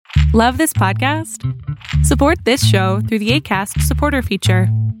Love this podcast? Support this show through the Acast supporter feature.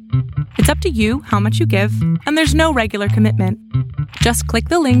 It's up to you how much you give, and there's no regular commitment. Just click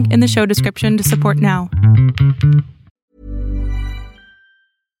the link in the show description to support now.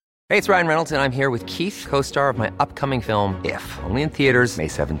 Hey, it's Ryan Reynolds, and I'm here with Keith, co-star of my upcoming film, If, only in theaters May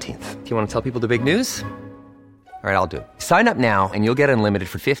 17th. Do you want to tell people the big news? All right, I'll do it. Sign up now and you'll get unlimited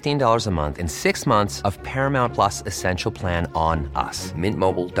for $15 a month and 6 months of Paramount Plus Essential Plan on us.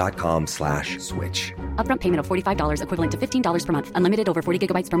 MintMobile.com/switch. Upfront payment of $45 equivalent to $15 per month. Unlimited over 40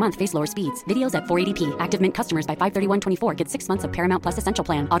 gigabytes per month. Face lower speeds. Videos at 480p. Active Mint customers by 531.24 get 6 months of Paramount Plus Essential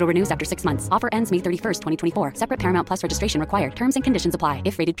Plan. Auto renews after 6 months. Offer ends May 31st, 2024. Separate Paramount Plus registration required. Terms and conditions apply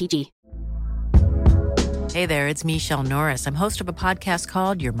if rated PG. Hey there, it's Michelle Norris. I'm host of a podcast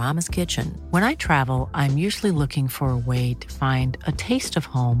called Your Mama's Kitchen. When I travel, I'm usually looking for a way to find a taste of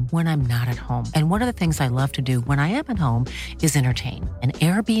home when I'm not at home. And one of the things I love to do when I am at home is entertain. And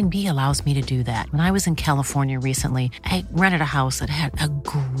Airbnb allows me to do that. When I was in California recently, I rented a house that had a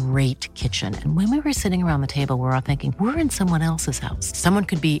great kitchen. And when we were sitting around the table, we were all thinking, we're in someone else's house. Someone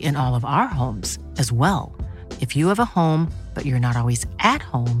could be in all of our homes as well. If you have a home, but you're not always at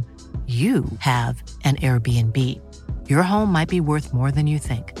home, you have an Airbnb. Your home might be worth more than you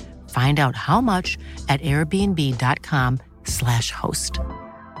think. Find out how much at airbnb.com/host.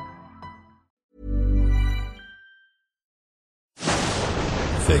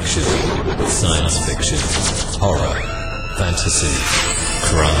 Fiction, science fiction, horror, fantasy,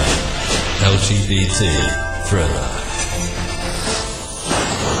 crime, LGBT, thriller.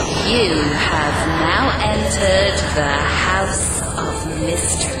 You have now entered the House of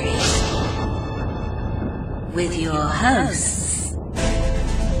Mystery with your hosts,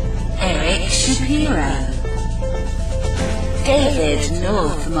 Eric Shapiro, David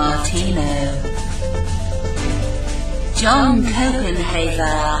North Martino, John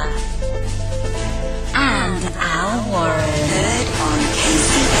Copenhaver, and Al Warren. Heard on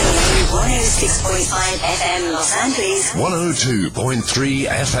KCAA 106.5 FM Los Angeles, 102.3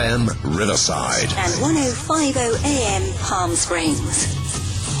 FM Riverside, and 105.0 AM Palm Springs.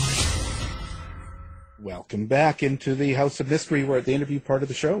 Welcome back into the House of Mystery. We're at the interview part of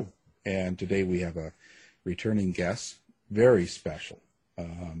the show, and today we have a returning guest, very special,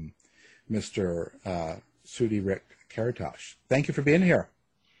 Mr. Sudhir Karatas. Thank you for being here.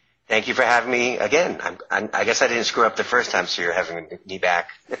 Thank you for having me again. I guess I didn't screw up the first time, so you're having me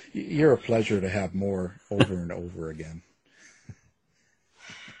back. You're a pleasure to have more over and over again.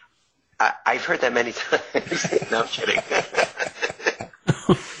 I've heard that many times. No, I'm kidding.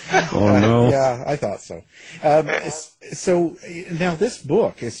 Oh, no. Yeah, I thought so. So now this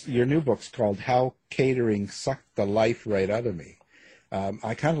book, your new book's called How Catering Sucked the Life Right Out of Me.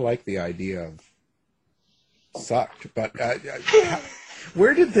 I kind of like the idea of sucked, but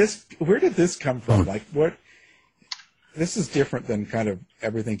where did this come from? Like, what? This is different than kind of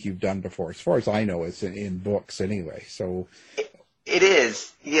everything you've done before. As far as I know, it's in books anyway. So it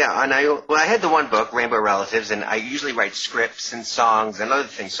is, yeah. And I had the one book, Rainbow Relatives, and I usually write scripts and songs and other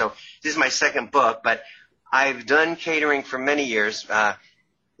things. So this is my second book, but I've done catering for many years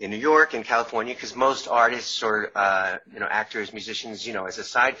in New York and California, because most artists or actors, musicians, as a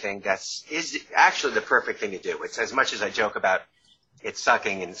side thing, is actually the perfect thing to do. It's, as much as I joke about it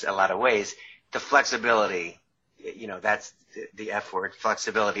sucking in a lot of ways, the flexibility, that's the F word.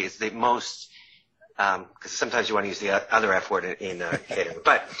 Flexibility is the most. Because sometimes you want to use the other F word in catering.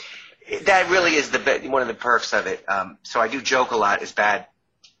 But that really is one of the perks of it. So I do joke a lot, as bad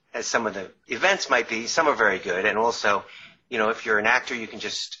as some of the events might be. Some are very good. And also, if you're an actor, you can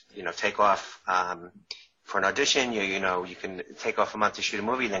just, take off for an audition. You can take off a month to shoot a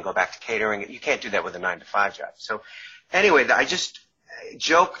movie and then go back to catering. You can't do that with a 9-to-5 job. So anyway, I just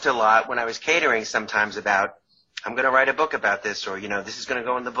joked a lot when I was catering sometimes about, I'm going to write a book about this, or, this is going to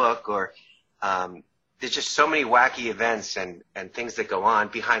go in the book, or there's just so many wacky events and things that go on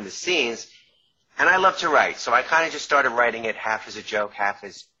behind the scenes, and I love to write. So I kind of just started writing it half as a joke, half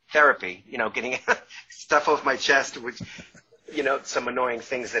as therapy, getting stuff off my chest, which, some annoying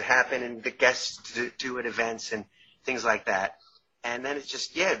things that happen and the guests do at events and things like that. And then it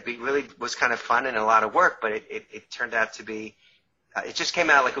just, it really was kind of fun and a lot of work, but it turned out to be, it just came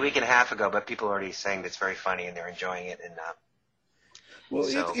out like a week and a half ago, but people are already saying that's very funny and they're enjoying it. And well,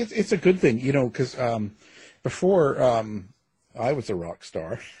 so. It's a good thing, because before I was a rock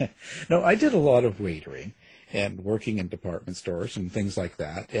star, no, I did a lot of waitering and working in department stores and things like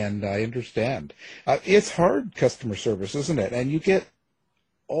that, and I understand. It's hard customer service, isn't it? And you get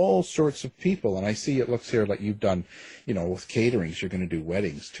all sorts of people, and I see it looks here like you've done, with caterings, you're going to do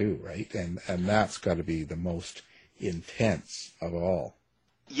weddings too, right? And that's got to be the most intense of all.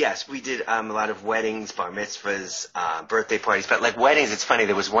 Yes, we did a lot of weddings, bar mitzvahs, birthday parties. But like weddings, it's funny.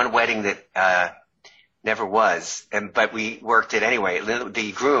 There was one wedding that never was, but we worked it anyway.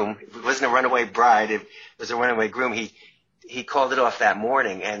 The groom, it wasn't a runaway bride. It was a runaway groom. He called it off that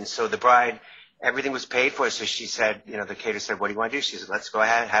morning, and so the bride, everything was paid for. So she said, the caterer said, "What do you want to do?" She said, "Let's go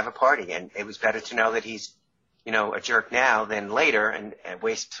ahead and have a party." And it was better to know that he's, a jerk now than later and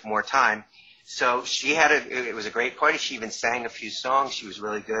waste more time. So she it was a great party. She even sang a few songs. She was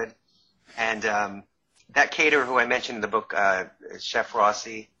really good. And that caterer who I mentioned in the book, Chef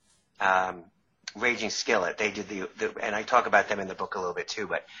Rossi, Raging Skillet, they did and I talk about them in the book a little bit too,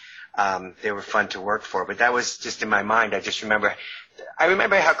 but they were fun to work for. But that was just in my mind. I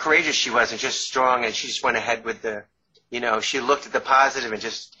remember how courageous she was and just strong, and she just went ahead with she looked at the positive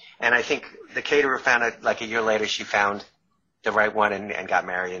and I think the caterer found it like a year later. She found the right one and got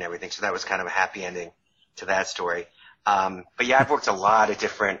married and everything. So that was kind of a happy ending to that story. But yeah, I've worked a lot of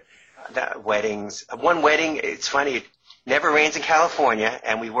different weddings. One wedding, it's funny, it never rains in California,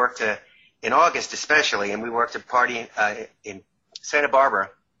 and we worked in August especially, and we worked a party in Santa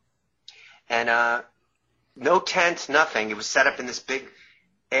Barbara. And no tent, nothing. It was set up in this big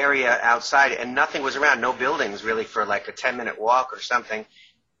area outside, and nothing was around, no buildings really for like a 10-minute walk or something.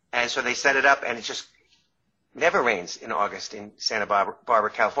 And so they set it up, and it just never rains in August in Santa Barbara,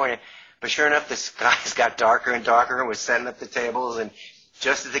 California. But sure enough, the skies got darker and darker, and was setting up the tables, and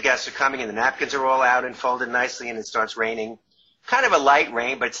just as the guests are coming and the napkins are all out and folded nicely, and it starts raining. Kind of a light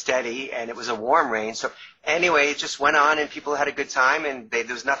rain, but steady, and it was a warm rain. So anyway, it just went on, and people had a good time, and there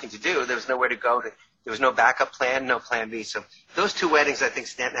was nothing to do. There was nowhere to go. There was no backup plan, no plan B. So those two weddings, I think,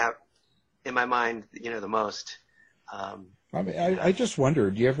 stand out in my mind, the most. I just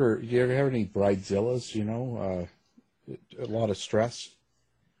wondered, do you ever have any bridezillas, a lot of stress?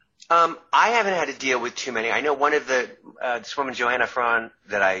 I haven't had to deal with too many. I know one of this woman, Joanna Fran,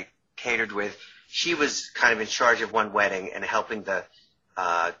 that I catered with, she was kind of in charge of one wedding and helping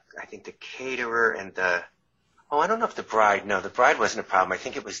I think the caterer and I don't know if the bride wasn't a problem. I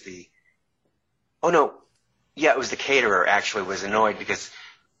think it was it was the caterer actually was annoyed because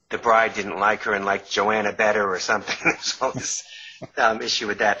the bride didn't like her and liked Joanna better or something. There's all this issue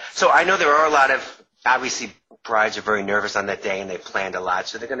with that. So I know there are a lot of, obviously brides are very nervous on that day and they planned a lot.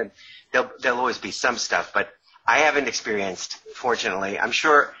 So there'll always be some stuff, but I haven't experienced, fortunately. I'm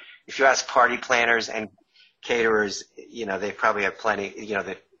sure if you ask party planners and caterers, they probably have plenty,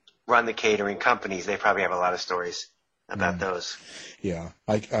 that run the catering companies, they probably have a lot of stories about those. Yeah,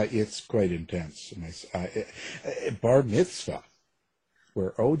 it's quite intense. Bar mitzvah,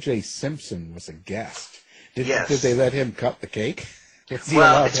 where O.J. Simpson was a guest. Did they let him cut the cake?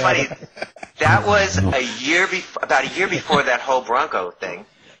 Well, it's funny. That was about a year before that whole Bronco thing.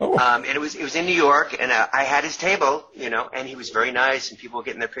 Oh. And it was in New York, and I had his table, and he was very nice, and people were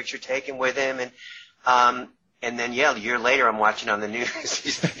getting their picture taken with him, and then a year later, I'm watching on the news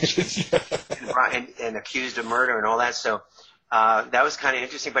he's and accused of murder and all that. So that was kind of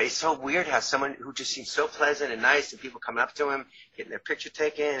interesting. But it's so weird how someone who just seems so pleasant and nice, and people coming up to him, getting their picture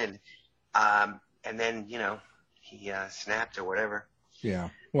taken, and then he snapped or whatever. Yeah.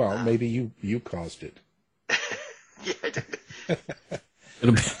 Well, maybe you caused it. Yeah, I did.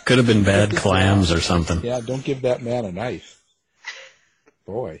 Could have been bad clams or something. Yeah, don't give that man a knife.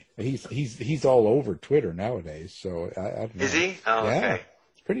 Boy, he's all over Twitter nowadays. So I don't know. Is he? Oh, yeah. Okay.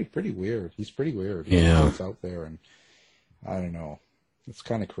 It's pretty weird. He's pretty weird. Yeah. He's out there, and I don't know. It's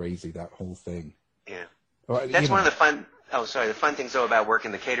kind of crazy, that whole thing. Yeah. Well, That's one of the fun. Oh, sorry. The fun things though about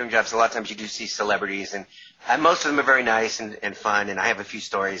working the catering jobs. A lot of times you do see celebrities, and most of them are very nice and fun. And I have a few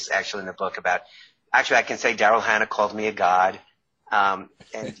stories actually in the book about. Actually, I can say Daryl Hannah called me a god. And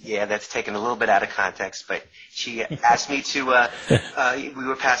yeah, that's taken a little bit out of context, but she asked me to, we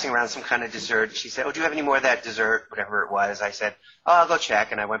were passing around some kind of dessert. She said, "Oh, do you have any more of that dessert?" Whatever it was. I said, "Oh, I'll go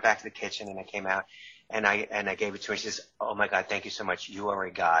check." And I went back to the kitchen and I came out and I gave it to her. She says, "Oh my God, thank you so much. You are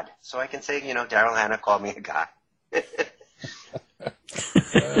a god." So I can say, Daryl Hannah called me a god.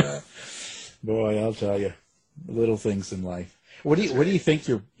 Boy, I'll tell you, little things in life. What do you think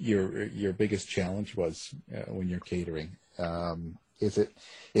your biggest challenge was when you're catering? Is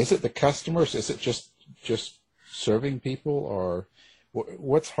it the customers? Is it just serving people, or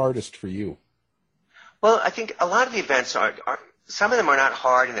what's hardest for you? Well, I think a lot of the events are some of them are not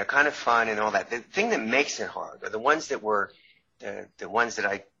hard and they're kind of fun and all that. The thing that makes it hard are the ones that were the ones that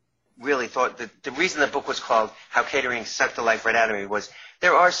I really thought the reason the book was called How Catering Sucked the Life Right Out of Me was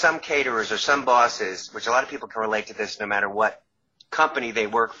there are some caterers or some bosses, which a lot of people can relate to this no matter what company they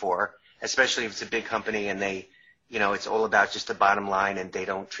work for, especially if it's a big company and they, it's all about just the bottom line and they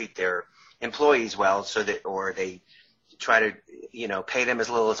don't treat their employees well, or they try to, pay them as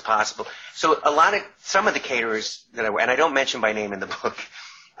little as possible. So some of the caterers that and I don't mention by name in the book,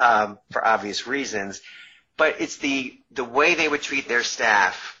 for obvious reasons, but it's the way they would treat their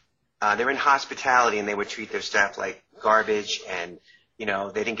staff. They're in hospitality, and they would treat their staff like garbage, and,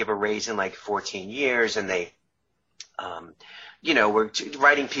 they didn't give a raise in like 14 years, and they, we're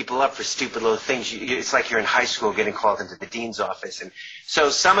writing people up for stupid little things. It's like you're in high school getting called into the dean's office. And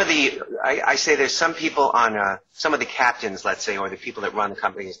so I say there's some people on, some of the captains, let's say, or the people that run the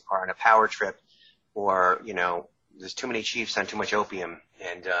companies are on a power trip, or, there's too many chiefs on too much opium.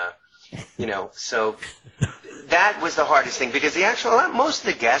 And, so that was the hardest thing, because most of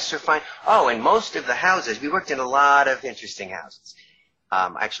the guests are fine. Oh, and most of the houses, we worked in a lot of interesting houses. I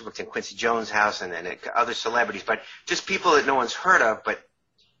actually worked in Quincy Jones' house and other celebrities, but just people that no one's heard of. But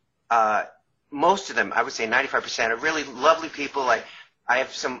most of them, I would say 95%, are really lovely people. I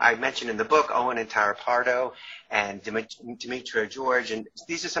have some I mentioned in the book, Owen and Tara Pardo and Demetra George, and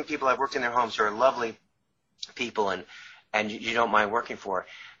these are some people I've worked in their homes who are lovely people and you don't mind working for.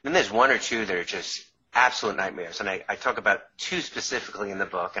 Then there's one or two that are just absolute nightmares, and I talk about two specifically in the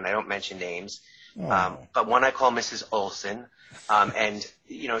book, and I don't mention names. But one I call Mrs. Olson, and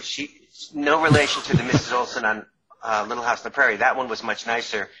she's no relation to the Mrs. Olson on Little House on the Prairie. That one was much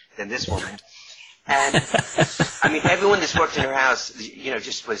nicer than this woman. And I mean, everyone that's worked in her house,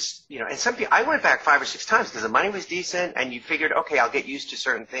 just was, and some people, I went back 5 or 6 times because the money was decent, and you figured, okay, I'll get used to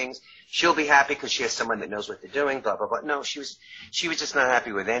certain things. She'll be happy because she has someone that knows what they're doing, blah, blah, blah. No, she was just not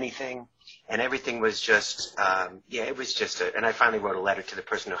happy with anything. And everything was just, it was just and I finally wrote a letter to the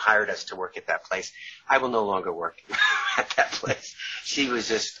person who hired us to work at that place. I will no longer work at that place. She was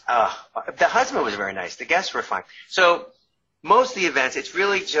just, the husband was very nice. The guests were fine. So most of the events, it's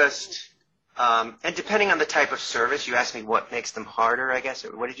really just, and depending on the type of service, you asked me what makes them harder, I guess.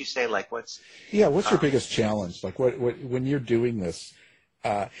 What did you say? Like what's your biggest challenge? Like what when you're doing this,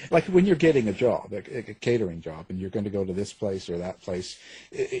 like when you're getting a job, a catering job, and you're going to go to this place or that place,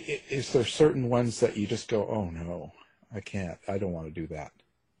 is there certain ones that you just go, oh no, I can't, I don't want to do that?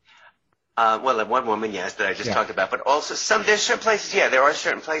 Well, like one woman, yes, that I just talked about, but also there's certain places, there are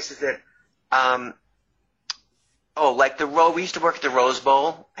certain places that, like we used to work at the Rose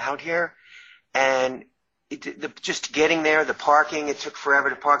Bowl out here, and just getting there, the parking, it took forever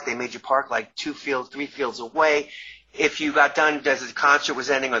to park. They made you park like 2 fields, 3 fields away. If you got done as the concert was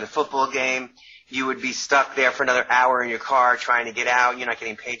ending or the football game, you would be stuck there for another hour in your car trying to get out. You're not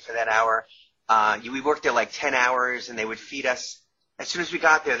getting paid for that hour. We worked there like 10 hours, and they would feed us. As soon as we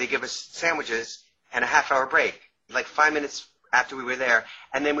got there, they give us sandwiches and a half-hour break, like 5 minutes after we were there,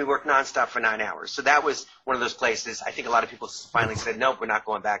 and then we worked nonstop for 9 hours. So that was one of those places. I think a lot of people finally said, nope, we're not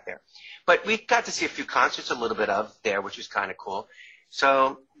going back there. But we got to see a few concerts, a little bit of there, which was kind of cool.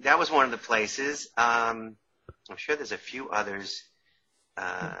 So that was one of the places. I'm sure there's a few others.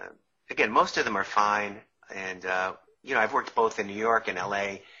 Again, most of them are fine. And, I've worked both in New York and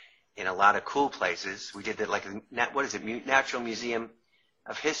L.A. in a lot of cool places. We did that, Natural Museum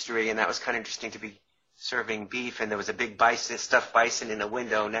of History, and that was kind of interesting to be serving beef, and there was a big stuffed bison in a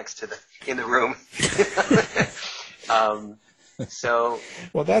window in the room.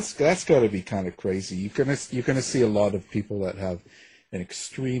 Well, that's got to be kind of crazy. You're gonna see a lot of people that have an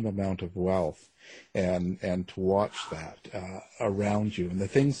extreme amount of wealth, and to watch that around you, and the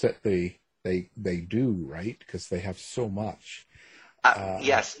things that they do, right? Because they have so much.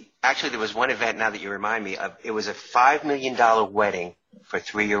 Yes, actually, there was one event. Now that you remind me of, it was a $5 million wedding for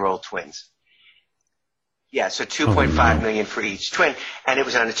 3-year-old twins. Yeah, so $2.5 million for each twin, and it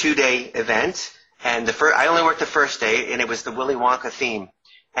was on a 2-day event. And I only worked the first day, and it was the Willy Wonka theme.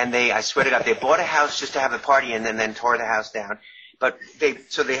 And I swear to God, they bought a house just to have a party in, and then tore the house down. But they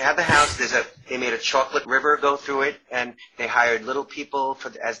had the house. They made a chocolate river go through it, and they hired little people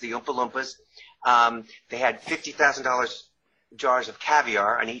as the Oompa Loompas. They had $50,000 jars of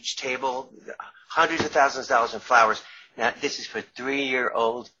caviar on each table, hundreds of thousands of dollars in flowers. Now, this is for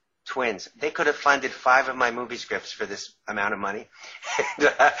 3-year-old twins. They could have funded 5 of my movie scripts for this amount of money.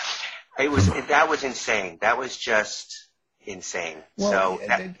 That was insane. That was just insane. Well,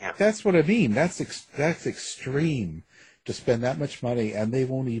 that's what I mean. That's extreme to spend that much money, and they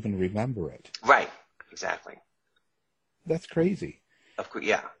won't even remember it. Right. Exactly. That's crazy. Of course,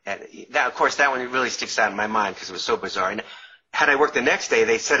 yeah. And of course, that one really sticks out in my mind because it was so bizarre. And had I worked the next day,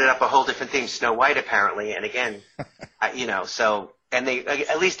 they set it up a whole different theme, Snow White apparently. And again, and they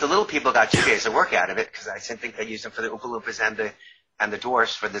at least the little people got 2 days of work out of it because I didn't think they used them for the Oompa Loompas and the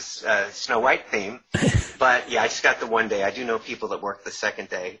dwarfs for this Snow White theme. But yeah, I just got the 1 day. I do know people that worked the second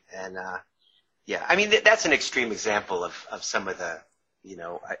day, and I mean that's an extreme example of some of the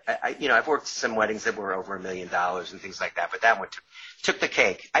I've worked some weddings that were over $1 million and things like that, but that one took the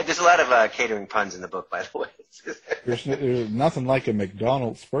cake. There's a lot of catering puns in the book, by the way. There's nothing like a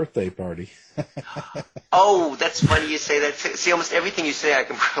McDonald's birthday party. Oh, that's funny you say that. See, almost everything you say I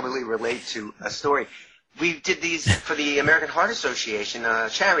can probably relate to a story. We did these for the American Heart Association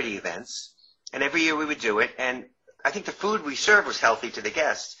charity events, and every year we would do it, and I think the food we served was healthy to the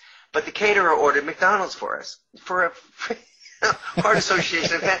guests, but the caterer ordered McDonald's for us. For a Heart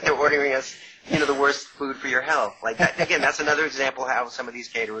Association event, they're ordering us, the worst food for your health. Like that, again, that's another example how some of these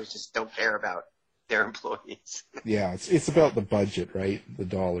caterers just don't care about their employees. Yeah, it's about the budget, right? The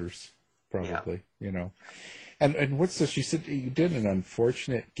dollars, probably, And what's this? You said you did an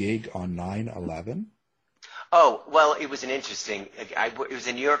unfortunate gig on 9/11? Oh, well, it was an interesting. It was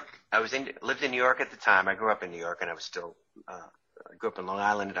in New York. Lived in New York at the time. I grew up in New York, and I was still. I grew up in Long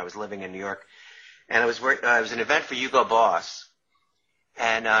Island, and I was living in New York. And it was an event for Hugo Boss,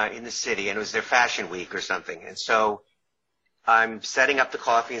 and in the city, and it was their fashion week or something. And so I'm setting up the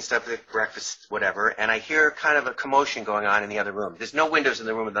coffee and stuff, the breakfast, whatever, and I hear kind of a commotion going on in the other room. There's no windows in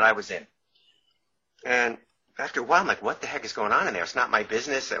the room that I was in. And after a while, I'm like, what the heck is going on in there? It's not my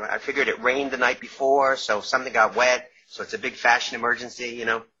business. I figured it rained the night before, so something got wet, so it's a big fashion emergency,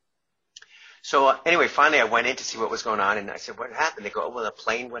 So anyway, finally I went in to see what was going on, and I said, what happened? They go, oh, well, a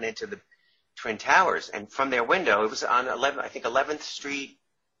plane went into the Twin Towers, and from their window, it was on 11th Street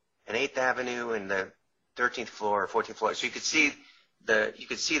and 8th Avenue and the 13th floor or 14th floor. So you could see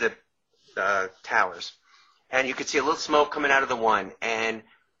the towers, and you could see a little smoke coming out of the one. And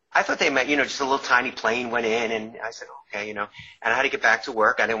I thought they meant, just a little tiny plane went in, and I said, okay, and I had to get back to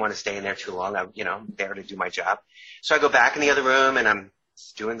work. I didn't want to stay in there too long. I'm there to do my job. So I go back in the other room, and I'm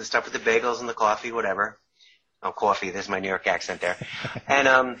doing the stuff with the bagels and the coffee, whatever. Oh, coffee. There's my New York accent there.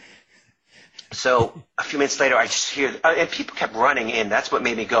 And so a few minutes later, I just hear, and people kept running in. That's what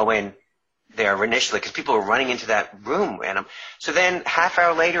made me go in there initially, because people were running into that room. And so then half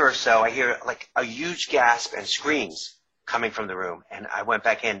hour later or so, I hear like a huge gasp and screams coming from the room. And I went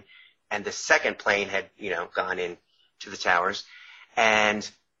back in, and the second plane had, gone in to the towers. And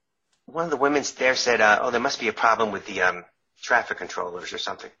one of the women there said, there must be a problem with the traffic controllers or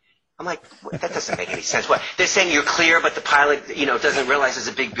something. I'm like, that doesn't make any sense. What? They're saying you're clear, but the pilot, doesn't realize there's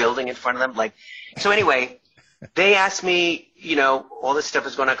a big building in front of them. Like, so anyway, they asked me, all this stuff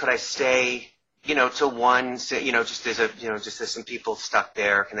is going on. Could I stay, till 1? So, there's some people stuck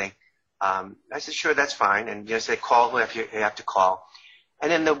there. Can they? I said, sure, that's fine. And so they call whoever you have to call.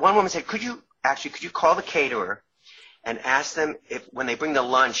 And then the one woman said, could you call the caterer and ask them if when they bring the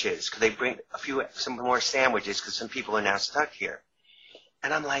lunches, could they bring some more sandwiches because some people are now stuck here.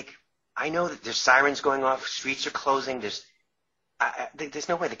 And I'm like, I know that there's sirens going off, streets are closing. There's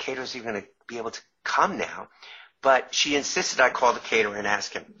no way the caterer's even going to be able to come now. But she insisted I call the caterer and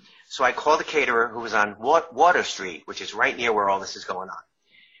ask him. So I called the caterer, who was on Water Street, which is right near where all this is going on.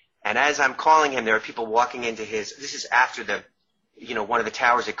 And as I'm calling him, there are people walking into this is after one of the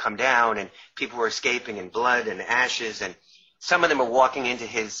towers had come down, and people were escaping in blood and ashes. And some of them are walking into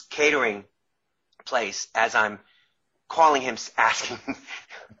his catering place as I'm calling him, asking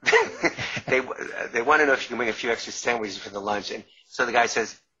they want to know if you can bring a few extra sandwiches for the lunch. And so the guy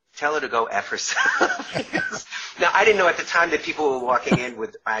says, tell her to go F herself. Now, I didn't know at the time that people were walking in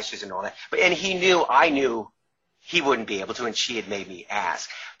with ashes and all that. And I knew he wouldn't be able to, and she had made me ask.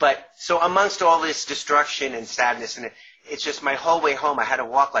 But so amongst all this destruction and sadness, and it's just my whole way home, I had to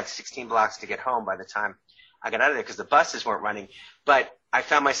walk like 16 blocks to get home by the time I got out of there because the buses weren't running. But I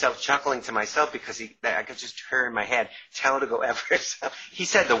found myself chuckling to myself because I could just hear in my head, tell her to go F herself. He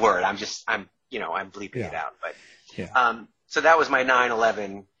said the word. I'm bleeping it out. But so that was my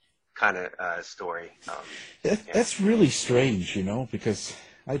 9/11 kind of story. That's really strange, because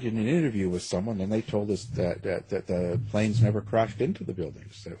I did an interview with someone and they told us that the planes never crashed into the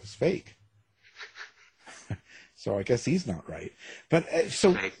buildings. That it was fake. So I guess he's not right. But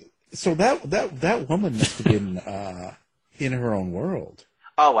so that woman must have been in her own world.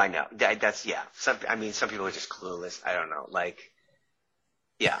 Oh, I know. That's some people are just clueless. I don't know.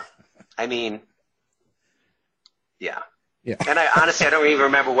 Yeah. And I honestly don't even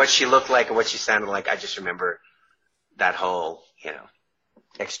remember what she looked like or what she sounded like. I just remember that whole,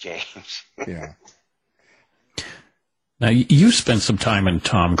 exchange. Yeah. Now, you spent some time in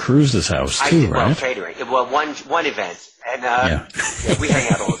Tom Cruise's house, too, right? Well, catering. Well, one event. And we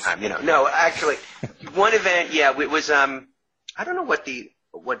hang out all the time, No, actually, one event, it was, I don't know what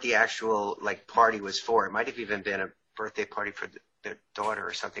the actual, party was for. It might have even been a birthday party for their daughter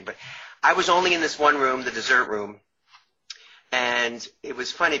or something. But I was only in this one room, the dessert room. And it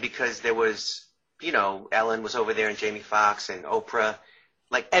was funny because there was, Ellen was over there and Jamie Foxx and Oprah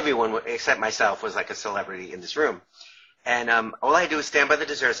like everyone except myself was like a celebrity in this room. And all I do is stand by the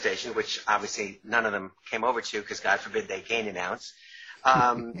dessert station, which obviously none of them came over to because God forbid they gain an ounce.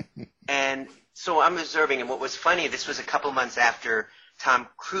 And so I'm observing, and what was funny, this was a couple months after Tom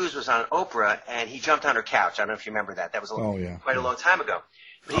Cruise was on Oprah, and he jumped on her couch. I don't know if you remember that. That was quite a long time ago.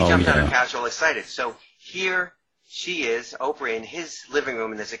 But he jumped on her couch all excited. So here she is, Oprah, in his living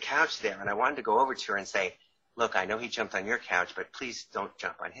room, and there's a couch there. And I wanted to go over to her and say, look, I know he jumped on your couch, but please don't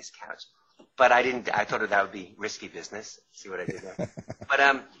jump on his couch. But I didn't. I thought that would be risky business. See what I did there? But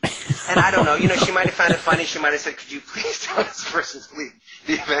and I don't know. She might have found it funny. She might have said, "Could you please tell this person to leave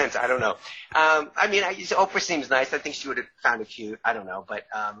the event?" I don't know. Oprah seems nice. I think she would have found it cute. I don't know. But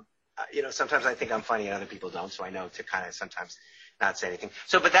sometimes I think I'm funny and other people don't, so I know to kind of sometimes not say anything.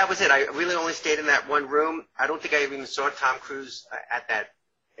 So, but that was it. I really only stayed in that one room. I don't think I even saw Tom Cruise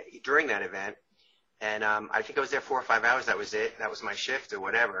during that event. And I think I was there 4 or 5 hours. That was it. That was my shift or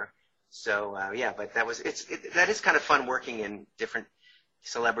whatever. So, but that is kind of fun working in different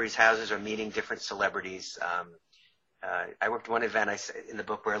celebrities' houses or meeting different celebrities. I worked one event in the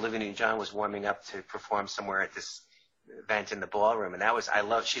book where Olivia Newton-John was warming up to perform somewhere at this event in the ballroom. And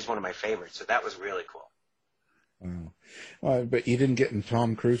she's one of my favorites. So that was really cool. Wow. But you didn't get in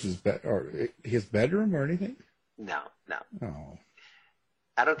Tom Cruise's his bedroom or anything? No. Oh.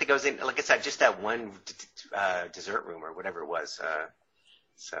 I don't think I was in, like I said, just that one dessert room or whatever it was.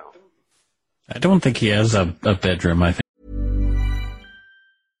 I don't think he has a bedroom, I think.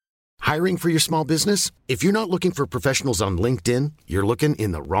 Hiring for your small business? If you're not looking for professionals on LinkedIn, you're looking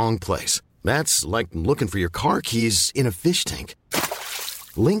in the wrong place. That's like looking for your car keys in a fish tank.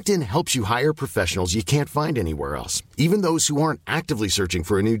 LinkedIn helps you hire professionals you can't find anywhere else, even those who aren't actively searching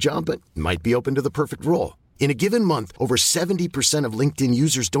for a new job but might be open to the perfect role. In a given month, over 70% of LinkedIn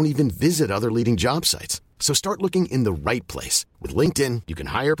users don't even visit other leading job sites. So start looking in the right place. With LinkedIn, you can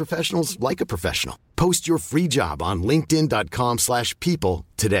hire professionals like a professional. Post your free job on linkedin.com/people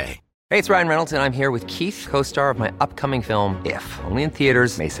today. Hey, it's Ryan Reynolds, and I'm here with Keith, co-star of my upcoming film, If, only in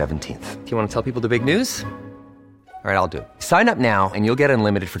theaters May 17th. Do you want to tell people the big news? All right, I'll do it. Sign up now and you'll get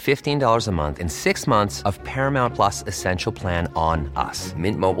unlimited for $15 a month and 6 months of Paramount Plus Essential Plan on us.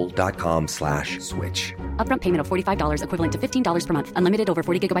 MintMobile.com/switch. Upfront payment of $45 equivalent to $15 per month. Unlimited over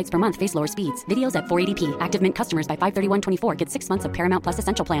 40 gigabytes per month. Face lower speeds. Videos at 480p. Active Mint customers by 531.24 get 6 months of Paramount Plus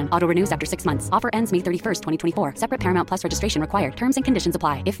Essential Plan. Auto renews after 6 months. Offer ends May 31st, 2024. Separate Paramount Plus registration required. Terms and conditions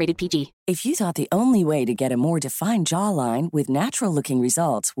apply if rated PG. If you thought the only way to get a more defined jawline with natural-looking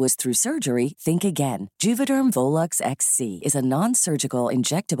results was through surgery, think again. Juvederm Volux XC is a non-surgical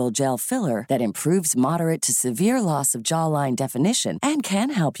injectable gel filler that improves moderate to severe loss of jawline definition and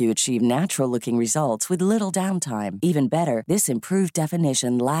can help you achieve natural-looking results with little downtime. Even better, this improved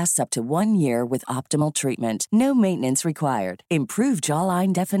definition lasts up to 1 year with optimal treatment. No maintenance required. Improve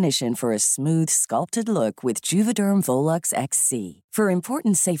jawline definition for a smooth, sculpted look with Juvederm Volux XC. For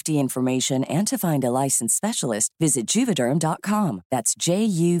important safety information and to find a licensed specialist, visit Juvederm.com. That's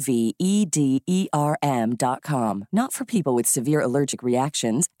JUVEDERM.com. Not for people with severe allergic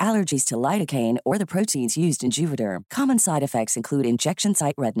reactions, allergies to lidocaine, or the proteins used in Juvederm. Common side effects include injection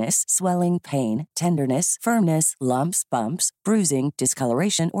site redness, swelling, pain, tenderness, firmness, lumps, bumps, bruising,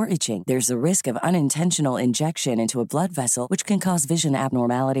 discoloration, or itching. There's a risk of unintentional injection into a blood vessel, which can cause vision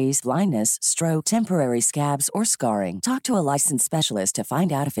abnormalities, blindness, stroke, temporary scabs, or scarring. Talk to a licensed specialist to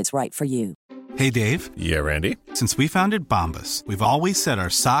find out if it's right for you. Hey, Dave. Yeah, Randy. Since we founded Bombas, we've always said our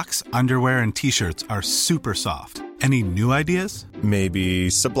socks, underwear, and T-shirts are super soft. Any new ideas?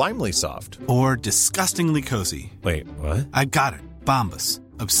 Maybe sublimely soft. Or disgustingly cozy. Wait, what? I got it. Bombas.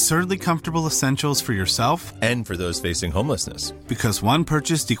 Absurdly comfortable essentials for yourself and for those facing homelessness. Because one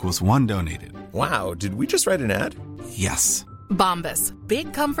purchased equals one donated. Wow, did we just write an ad? Yes. Bombas.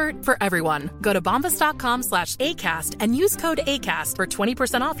 Big comfort for everyone. Go to bombas.com/ACAST and use code ACAST for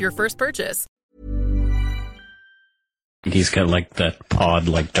 20% off your first purchase. He's got like that pod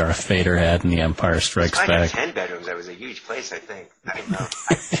like Darth Vader had in The Empire Strikes Back. 10 bedrooms. That was a huge place, I think. I don't know.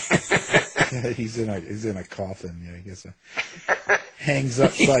 He's in a coffin. Yeah, I guess. Hangs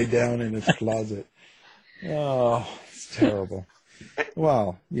upside down in his closet. Oh, it's terrible.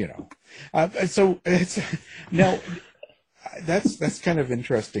 Well, so it's now. That's kind of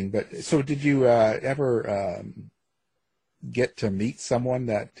interesting. But so, did you ever get to meet someone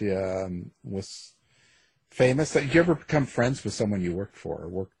that was famous? Did you ever become friends with someone you worked for or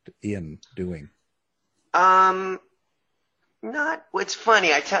worked in doing? Not. It's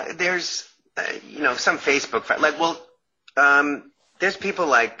funny. There's some Facebook there's people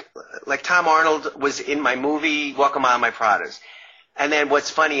like Tom Arnold was in my movie Walk a Mile in My Pradas, and then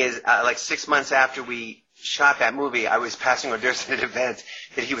what's funny is 6 months after we shot that movie, I was passing hors d'oeuvres at an event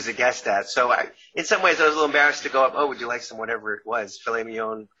that he was a guest at. So in some ways, I was a little embarrassed to go up. Oh, would you like some whatever it was, filet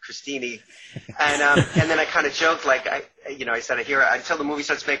mignon, crostini, and then I kind of joked like I said, here until the movie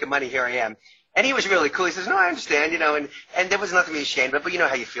starts making money, here I am. And he was really cool. He says, no, I understand, and there was nothing to be ashamed of. But you know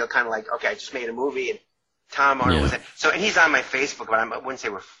how you feel, kind of like, okay, I just made a movie, and Tom Arnold was in. So, and he's on my Facebook, but I wouldn't say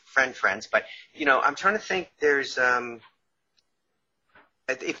we're friends. But I'm trying to think. There's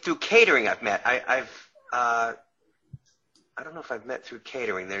if through catering I've met. I don't know if I've met through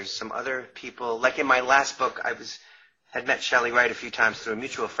catering. There's some other people. Like in my last book, had met Shelley Wright a few times through a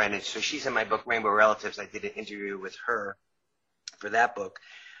mutual friend, and so she's in my book Rainbow Relatives. I did an interview with her for that book.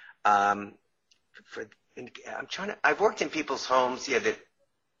 I've worked in people's homes, that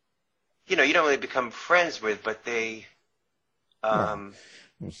you don't really become friends with, but they, but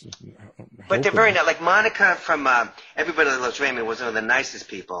they're very nice. Like Monica from Everybody Loves Raymond was one of the nicest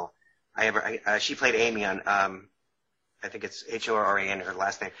people I ever. She played Amy on, I think it's H-O-R-A-N, her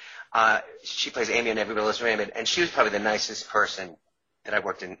last name. She plays Amy on Everybody Loves Raymond, and she was probably the nicest person that I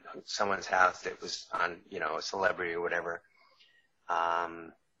worked in someone's house that was on, a celebrity or whatever.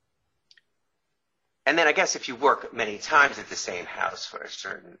 And then I guess if you work many times at the same house for a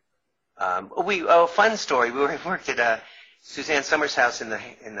certain, fun story. We worked at Suzanne Summers' house in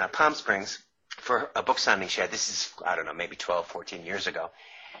Palm Springs for a book signing shed. This is, I don't know, maybe 12, 14 years ago.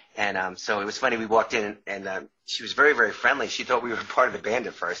 And so it was funny. We walked in, and she was very, very friendly. She thought we were part of the band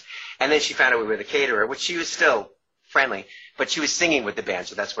at first. And then she found out we were the caterer, which she was still friendly. But she was singing with the band,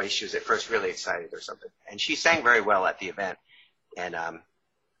 so that's why she was at first really excited or something. And she sang very well at the event. And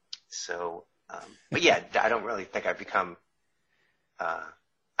but yeah, I don't really think I've become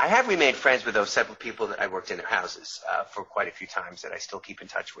I have remained friends with those several people that I worked in their houses for quite a few times that I still keep in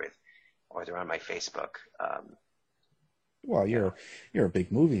touch with, or they're on my Facebook. Well, you're a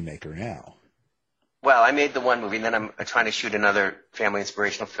big movie maker now. Well, I made the one movie, and then I'm trying to shoot another family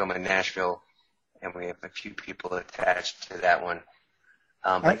inspirational film in Nashville, and we have a few people attached to that one.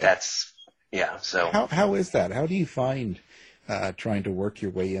 But that's, yeah, so. How is that? How do you find trying to work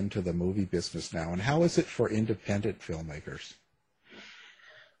your way into the movie business now, and how is it for independent filmmakers?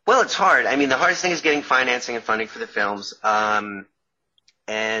 Well, it's hard. I mean, the hardest thing is getting financing and funding for the films. And,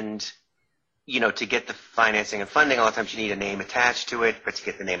 to get the financing and funding, a lot of times you need a name attached to it, but to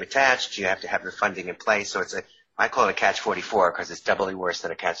get the name attached, you have to have the funding in place. So I call it a catch-44 because it's doubly worse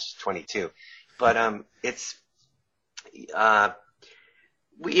than a catch-22. But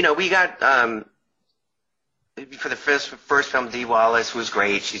we got for the first film, Dee Wallace, who's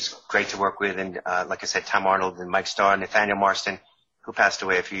great. She's great to work with. And like I said, Tom Arnold and Mike Starr, Nathaniel Marston, who passed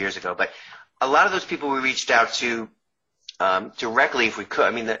away a few years ago. But a lot of those people we reached out to directly if we could.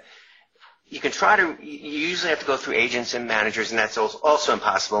 I mean, you usually have to go through agents and managers, and that's also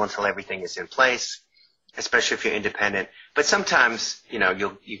impossible until everything is in place, especially if you're independent. But sometimes, you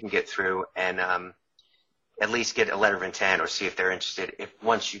can get through and at least get a letter of intent or see if they're interested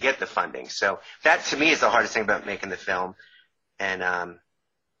once you get the funding. So that, to me, is the hardest thing about making the film. And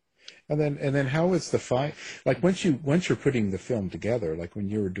then how is the like once you're putting the film together, like when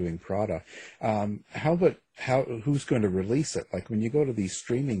you were doing Prada, who's going to release it? Like when you go to these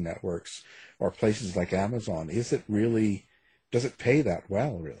streaming networks or places like Amazon, does it pay that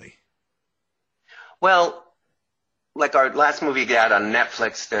well, really? Well, like our last movie got on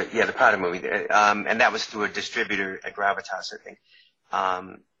Netflix, the Prada movie, and that was through a distributor at Gravitas, I think.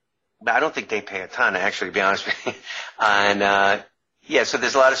 But I don't think they pay a ton, actually, to be honest with you. And so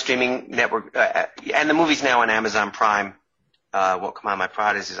there's a lot of streaming network, and the movie's now on Amazon Prime. Won't Come On My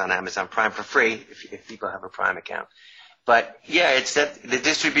Pradas is on Amazon Prime for free if people have a Prime account. But yeah, it's that the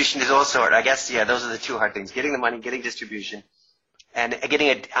distribution is also hard. I guess, those are the two hard things: getting the money, getting distribution, and getting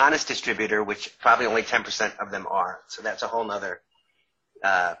an honest distributor, which probably only 10% of them are. So that's a whole nother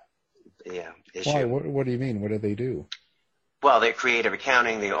issue. Why? What do you mean? What do they do? Well, they're creative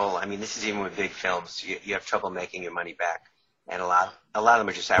accounting. This is even with big films. You have trouble making your money back. And a lot of them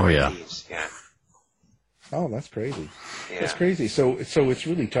are just outright thieves. Yeah. Oh, that's crazy. Yeah. That's crazy. So it's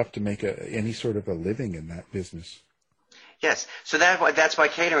really tough to make any sort of a living in that business. Yes. So that's why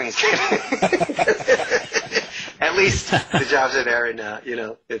catering is good. At least the jobs are there, and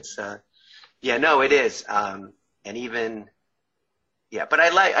it's it is. And even but I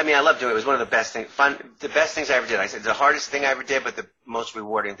love doing it. It was one of the best things. The best things I ever did. I said the hardest thing I ever did, but the most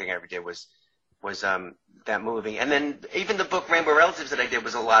rewarding thing I ever did was that movie. And then even the book Rainbow Relatives that I did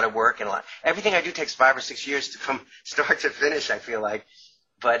was a lot of work, and everything I do takes 5 or 6 years from start to finish, I feel like.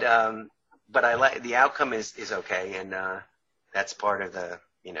 But I like the outcome is okay, and that's part of the,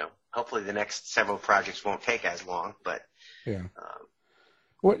 hopefully the next several projects won't take as long, but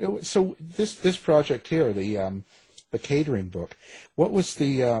So this project here, the catering book, what was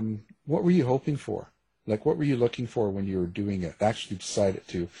what were you hoping for? Like, what were you looking for when you were doing it? Actually decided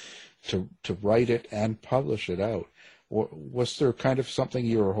to write it and publish it out. Was there kind of something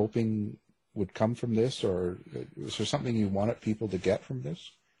you were hoping would come from this, or was there something you wanted people to get from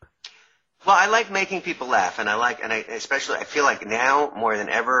this? Well, I like making people laugh, and especially I feel like now more than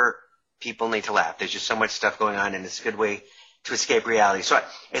ever, people need to laugh. There's just so much stuff going on, and it's a good way to escape reality. So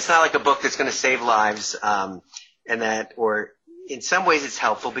it's not like a book that's going to save lives, or in some ways it's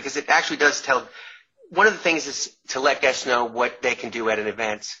helpful because it actually does tell. One of the things is to let guests know what they can do at an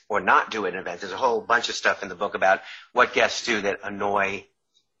event or not do at an event. There's a whole bunch of stuff in the book about what guests do that annoy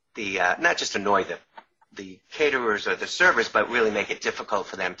not just annoy the caterers or the servers, but really make it difficult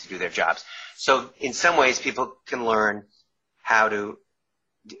for them to do their jobs. So in some ways, people can learn how to,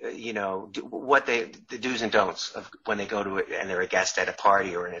 what the do's and don'ts of when they go to it and they're a guest at a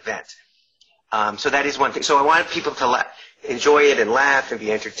party or an event. So that is one thing. So I wanted people to enjoy it and laugh and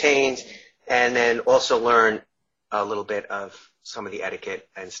be entertained, and then also learn a little bit of some of the etiquette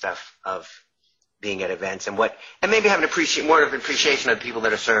and stuff of being at events and maybe have more of an appreciation of the people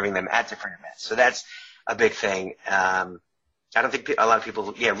that are serving them at different events. So that's a big thing. I don't think a lot of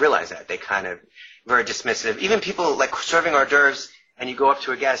people realize that. They kind of very dismissive. Even people like serving hors d'oeuvres, and you go up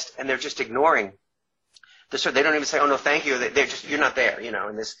to a guest and they're just ignoring the server. They don't even say, "Oh no, thank you." They're just, you're not there,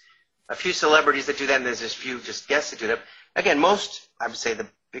 And there's a few celebrities that do that, and there's just few just guests that do that. Again, most, I would say, the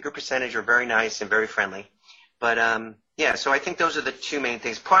bigger percentage are very nice and very friendly. But so I think those are the two main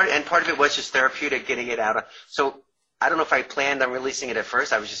things. Part of it was just therapeutic, getting it out. So I don't know if I planned on releasing it at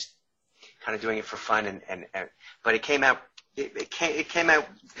first. I was just kind of doing it for fun, but it came out. It came out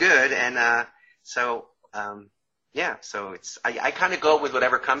good, and so it's I kind of go with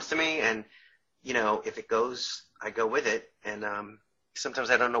whatever comes to me, and if it goes, I go with it, and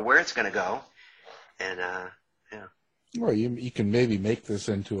sometimes I don't know where it's going to go, and Well, you can maybe make this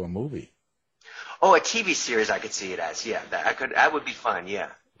into a movie. Oh, a TV series I could see it as, yeah. That would be fun, yeah.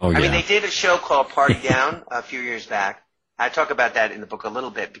 Oh, yeah. I mean, they did a show called Party Down a few years back. I talk about that in the book a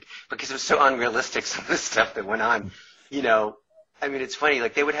little bit because it was so unrealistic, some of the stuff that went on. I mean, it's funny,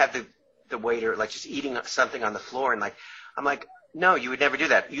 like they would have the waiter like just eating something on the floor, and I'm like, no, you would never do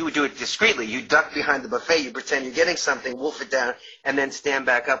that. You would do it discreetly. You duck behind the buffet, you pretend you're getting something, wolf it down, and then stand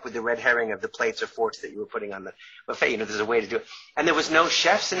back up with the red herring of the plates or forks that you were putting on the buffet. There's a way to do it. And there was no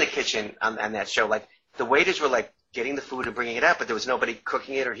chefs in the kitchen on that show. Like, the waiters were like getting the food and bringing it out, but there was nobody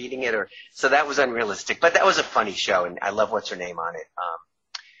cooking it or heating it, so that was unrealistic. But that was a funny show, and I love what's her name on it.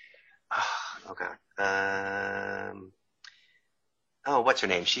 What's her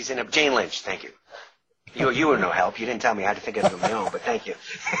name? She's in it. Jane Lynch. Thank you. You were no help. You didn't tell me. I had to think of it on my own, but thank you.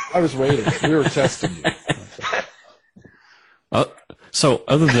 I was waiting. We were testing you. So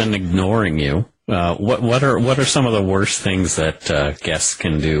other than ignoring you, what are some of the worst things that guests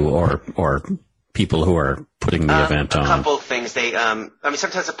can do, or people who are putting the event on? A couple of things. They,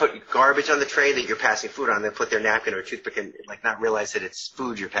 sometimes they put garbage on the tray that you're passing food on. They put their napkin or a toothpick and not realize that it's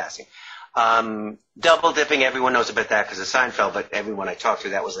food you're passing. Double dipping. Everyone knows about that because of Seinfeld, but everyone I talked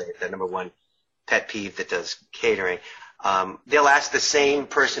to, that was the number one pet peeve that does catering. They'll ask the same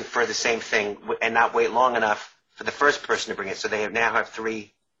person for the same thing and not wait long enough for the first person to bring it. So they now have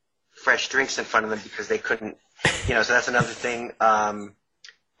 3 fresh drinks in front of them because they couldn't, so that's another thing.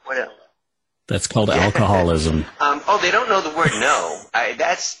 What else? That's called alcoholism. They don't know the word no.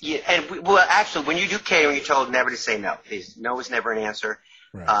 Actually, when you do catering, you're told never to say no. No is never an answer.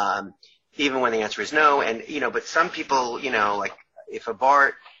 Right. Even when the answer is no. And, but some people, like if a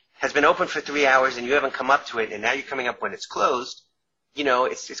bar has been open for 3 hours and you haven't come up to it, and now you're coming up when it's closed,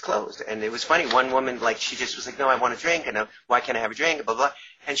 it's closed. And it was funny. One woman, she just was like, no, I want a drink. And why can't I have a drink? Blah, blah.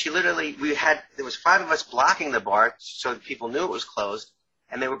 And she literally, there was 5 of us blocking the bar so that people knew it was closed,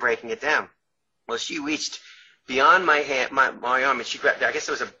 and they were breaking it down. Well, she reached beyond my hand, my arm, and she grabbed, I guess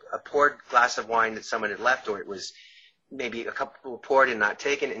it was a poured glass of wine that someone had left, or it was maybe a couple poured and not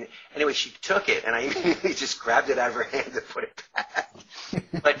taken. And anyway, she took it, and I immediately just grabbed it out of her hand and put it back.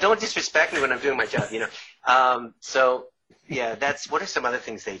 But don't disrespect me when I'm doing my job, So, yeah, what are some other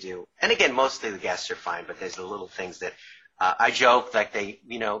things they do? And again, mostly the guests are fine, but there's the little things that I joke, like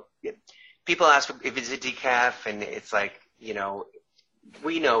people ask if it's a decaf, and it's like,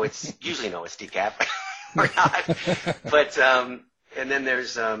 we know usually it's decaf or not. But, and then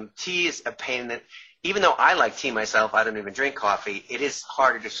there's tea is a pain that, even though I like tea myself, I don't even drink coffee. It is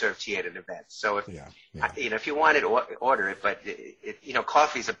harder to serve tea at an event. So if you want it, order it. But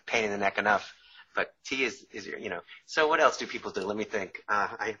coffee is a pain in the neck enough but tea is So what else do people do? Let me think.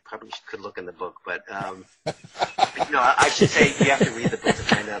 I probably could look in the book, but I should say you have to read the book to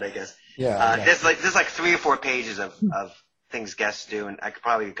find out, I guess. Yeah. There's like 3 or 4 pages of things guests do, and I could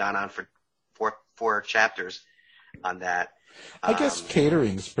probably have gone on for four chapters on that. I guess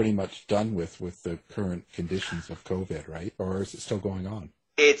catering's pretty much done with the current conditions of COVID, right? Or is it still going on?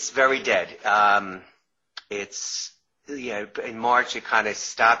 It's very dead. In March it kind of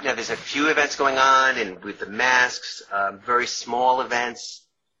stopped. Now there's a few events going on, and with the masks, very small events.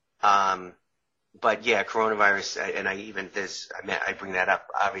 But yeah, coronavirus, and I bring that up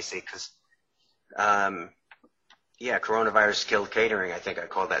obviously because, coronavirus killed catering. I think I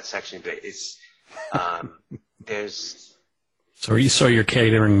called that section, but it's there's. So you're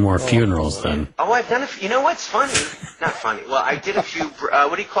catering more funerals then? Oh, I've done you know what's funny? Not funny. Well, I did a few.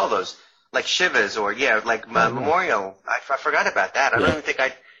 What do you call those? Like shivas or memorial. I forgot about that. I don't even think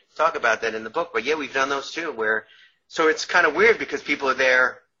I talk about that in the book, but yeah, we've done those too. So it's kind of weird because people are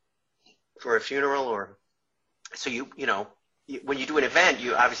there for a funeral so when you do an event,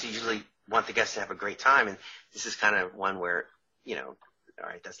 you obviously usually want the guests to have a great time, and this is kind of one where all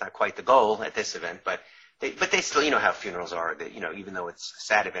right, that's not quite the goal at this event, but they still, how funerals are. That even though it's a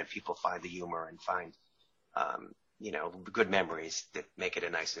sad event, people find the humor and find good memories that make it a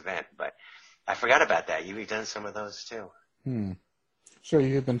nice event. But I forgot about that. You've done some of those too. So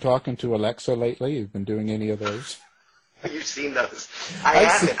you've been talking to Alexa lately? You've been doing any of those? You've seen those. I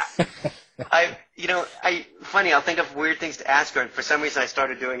haven't. Funny, I'll think of weird things to ask her, and for some reason I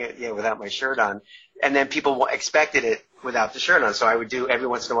started doing it, without my shirt on, and then people expected it without the shirt on, so I would do every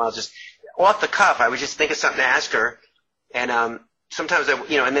once in a while, just off the cuff, I would just think of something to ask her, and sometimes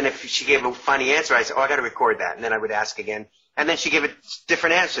and then if she gave a funny answer, I said, I got to record that, and then I would ask again, and then she gave a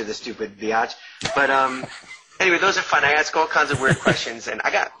different answer, the stupid biatch, but anyway, those are fun. I ask all kinds of weird questions, and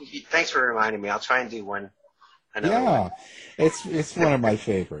thanks for reminding me. I'll try and do one. One. It's one of my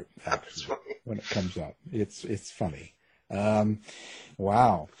favorite, actually, when it comes up. It's funny.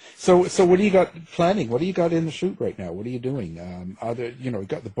 Wow. So what do you got planning? What do you got in the shoot right now? What are you doing? You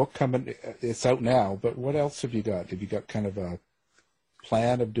got the book coming. It's out now, but what else have you got? Have you got kind of a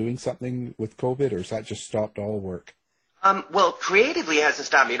plan of doing something with COVID, or has that just stopped all work? Well, creatively it hasn't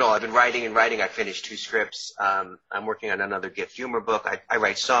stopped me at all. I've been writing and writing. I finished 2 scripts. I'm working on another gift humor book. I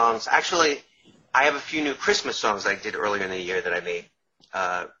write songs. Actually, I have a few new Christmas songs I did earlier in the year that I made,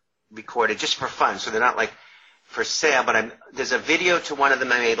 recorded just for fun. So they're not like for sale, but there's a video to one of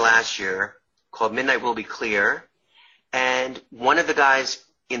them I made last year called Midnight Will Be Clear. And one of the guys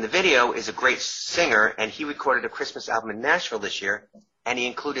in the video is a great singer, and he recorded a Christmas album in Nashville this year, and he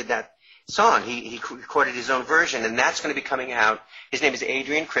included that song. He recorded his own version, and that's going to be coming out. His name is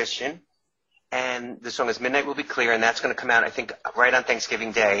Adrian Christian, and the song is Midnight Will Be Clear, and that's going to come out, I think, right on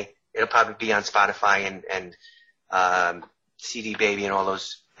Thanksgiving Day. It'll probably be on Spotify and CD Baby and all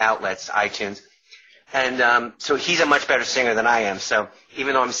those outlets, iTunes. And so he's a much better singer than I am. So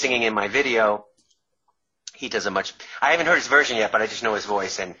even though I'm singing in my video, he does I haven't heard his version yet, but I just know his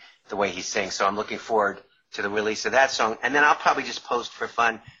voice and the way he sings. So I'm looking forward to the release of that song. And then I'll probably just post for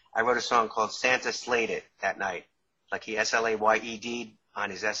fun. I wrote a song called Santa Slayed It that night. Like he S-L-A-Y-E-D on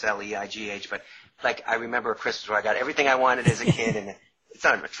his S-L-E-I-G-H. But like I remember a Christmas where I got everything I wanted as a kid, and it's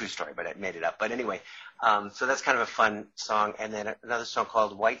not a true story, but I made it up. But anyway, so that's kind of a fun song. And then another song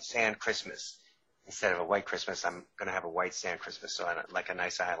called White Sand Christmas. Instead of a white Christmas, I'm going to have a white sand Christmas, so like a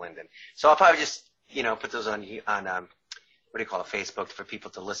nice island. And so I'll probably just, put those on Facebook for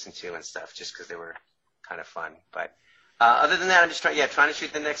people to listen to and stuff, just because they were kind of fun. But other than that, I'm just trying to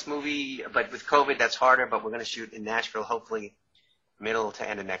shoot the next movie. But with COVID, that's harder. But we're going to shoot in Nashville, hopefully middle to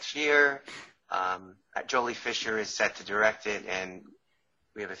end of next year. Jolie Fisher is set to direct it, and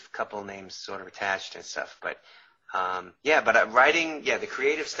we have a couple names sort of attached and stuff. But writing, the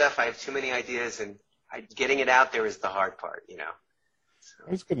creative stuff, I have too many ideas, and getting it out there is the hard part, So.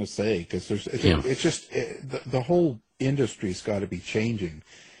 I was going to say, because it's just the whole industry's got to be changing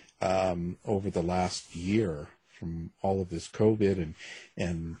over the last year from all of this COVID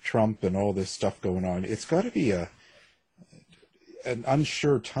and Trump and all this stuff going on. It's got to be an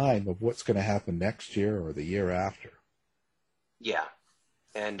unsure time of what's going to happen next year or the year after. Yeah,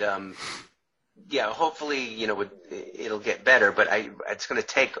 and hopefully, it'll get better, but it's going to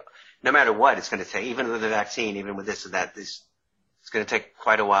take, no matter what, it's going to take, even with the vaccine, even with this or that, it's going to take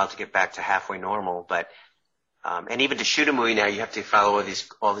quite a while to get back to halfway normal. But, and even to shoot a movie now, you have to follow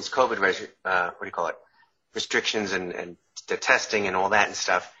all these COVID, restrictions and the testing and all that and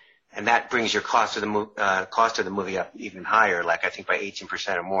stuff. And that brings your cost of the movie up even higher, like I think by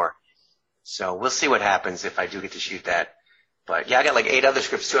 18% or more. So we'll see what happens if I do get to shoot that. But yeah, I got like 8 other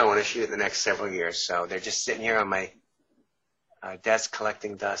scripts too I want to shoot in the next several years. So they're just sitting here on my desk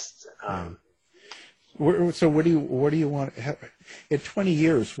collecting dust. So what do you want in 20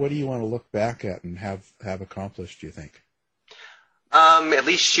 years? What do you want to look back at and have accomplished? Do you think? At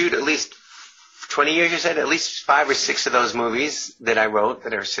least 20 years. You said at least 5 or 6 of those movies that I wrote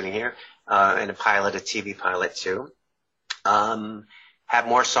that are sitting here, and a TV pilot too. Have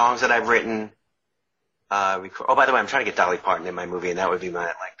more songs that I've written. Oh, by the way, I'm trying to get Dolly Parton in my movie, and that would be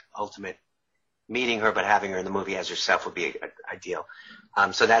my ultimate meeting her, but having her in the movie as herself would be ideal.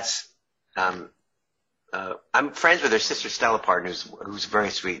 So that's. I'm friends with her sister Stella Parton, who's very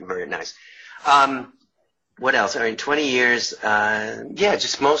sweet and very nice. What else? 20 years.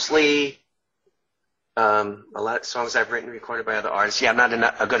 Just mostly a lot of songs I've written, recorded by other artists. Yeah, I'm not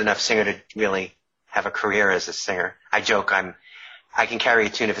a good enough singer to really have a career as a singer. I joke I can carry a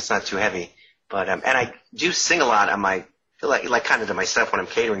tune if it's not too heavy, but and I do sing a lot on my like kind of to myself when I'm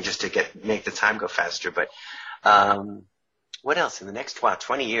catering just to make the time go faster. But what else in the next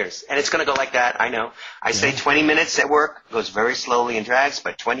 20 years? And it's going to go like that. I know. I say 20 minutes at work goes very slowly and drags,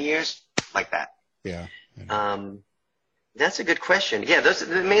 but 20 years like that. Yeah. That's a good question. Yeah, those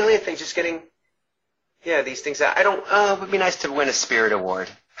are mainly things. Just getting these things. I don't. It would be nice to win a Spirit Award.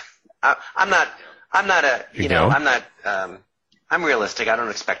 I'm not a. I'm realistic. I don't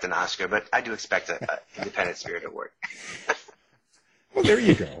expect an Oscar, but I do expect an Independent Spirit Award. Well, there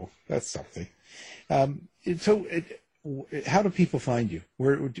you go. That's something. How do people find you?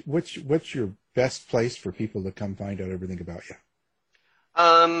 What's your best place for people to come find out everything about you?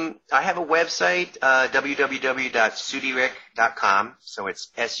 I have a website, www.sudirik.com. So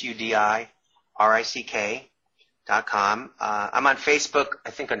it's SUDIRICK.com. I'm on Facebook,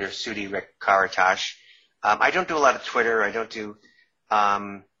 I think under Sudirik Karatash. I don't do a lot of Twitter. I don't do.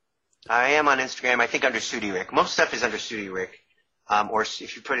 I am on Instagram, I think under Sudirik. Most stuff is under Sudirik. Or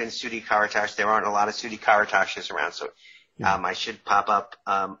if you put in Sudi Karatash, there aren't a lot of Sudi Karatashes around, so I should pop up.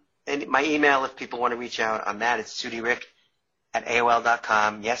 And my email, if people want to reach out on that, it's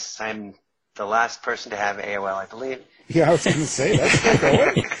sudirik@AOL.com. Yes, I'm the last person to have AOL, I believe. Yeah, I was going to say, that's not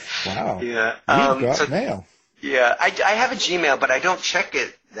going. Wow. Yeah. You've got mail. Yeah, I have a Gmail, but I don't check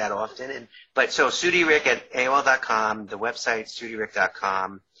it that often. So sudirik@AOL.com, the website,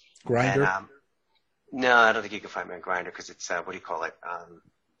 sudirik.com. Grindr? No, I don't think you can find me on Grindr because it's, what do you call it,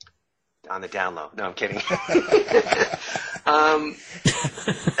 on the down low. No, I'm kidding. And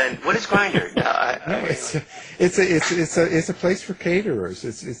what is Grindr? It's a place for caterers.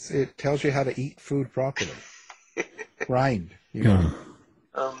 It tells you how to eat food properly. Grind.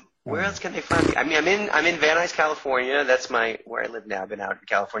 Where else can they find me? I mean, I'm in Van Nuys, California. That's where I live now. I've been out in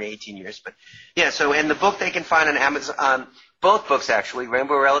California 18 years. But yeah, and the book they can find on Amazon. Both books, actually,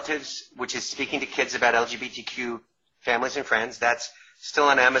 Rainbow Relatives, which is speaking to kids about LGBTQ families and friends. That's still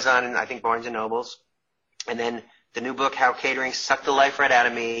on Amazon and I think Barnes & Nobles. And then the new book, How Catering Sucked the Life Right Out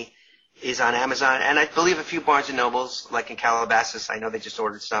of Me, is on Amazon. And I believe a few Barnes & Nobles, like in Calabasas. I know they just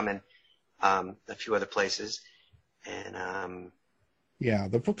ordered some and a few other places. And yeah,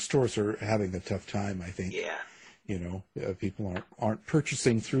 the bookstores are having a tough time, I think. Yeah. People aren't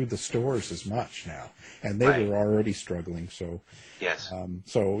purchasing through the stores as much now, and they were already struggling. So yes.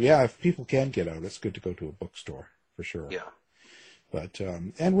 If people can get out, it's good to go to a bookstore for sure. Yeah. But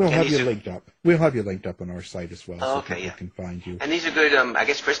and we'll have you linked up. We'll have you linked up on our site as well, so people can find you. And these are good. I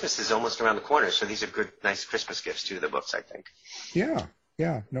guess Christmas is almost around the corner, so these are good, nice Christmas gifts too. The books, I think. Yeah.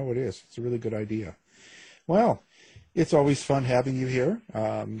 No, it is. It's a really good idea. Well, it's always fun having you here.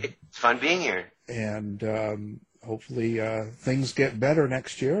 It's fun being here. And hopefully things get better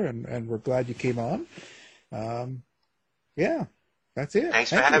next year, and we're glad you came on. That's it.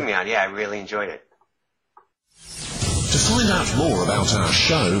 Thanks for having me on. Yeah, I really enjoyed it. To find out more about our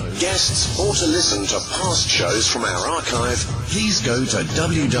show, guests, or to listen to past shows from our archive, please go to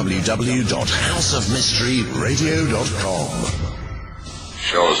www.houseofmysteryradio.com.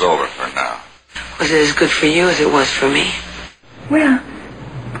 Show's over for now. Was it as good for you as it was for me? Well,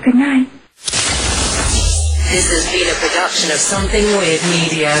 good night. This has been a production of Something Weird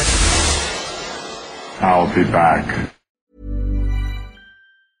Media. I'll be back.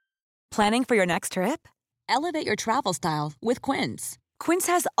 Planning for your next trip? Elevate your travel style with Quince. Quince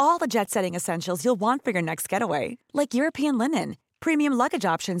has all the jet-setting essentials you'll want for your next getaway, like European linen, premium luggage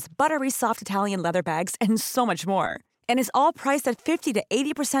options, buttery soft Italian leather bags, and so much more. And is all priced at 50 to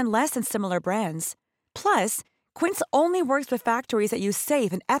 80% less than similar brands. Plus, Quince only works with factories that use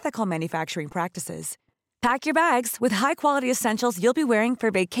safe and ethical manufacturing practices. Pack your bags with high-quality essentials you'll be wearing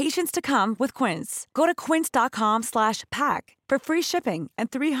for vacations to come with Quince. Go to quince.com/pack for free shipping and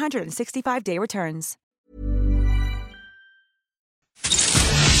 365-day returns.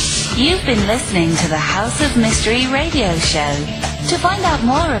 You've been listening to the House of Mystery radio show. To find out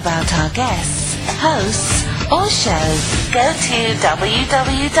more about our guests, hosts, or shows, go to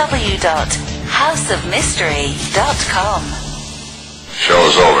www.houseofmystery.com.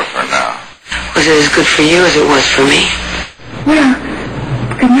 Show's over for now. Was it as good for you as it was for me? Well,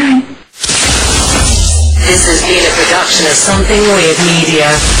 good night. This has been a production of Something Weird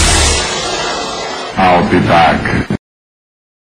Media. I'll be back.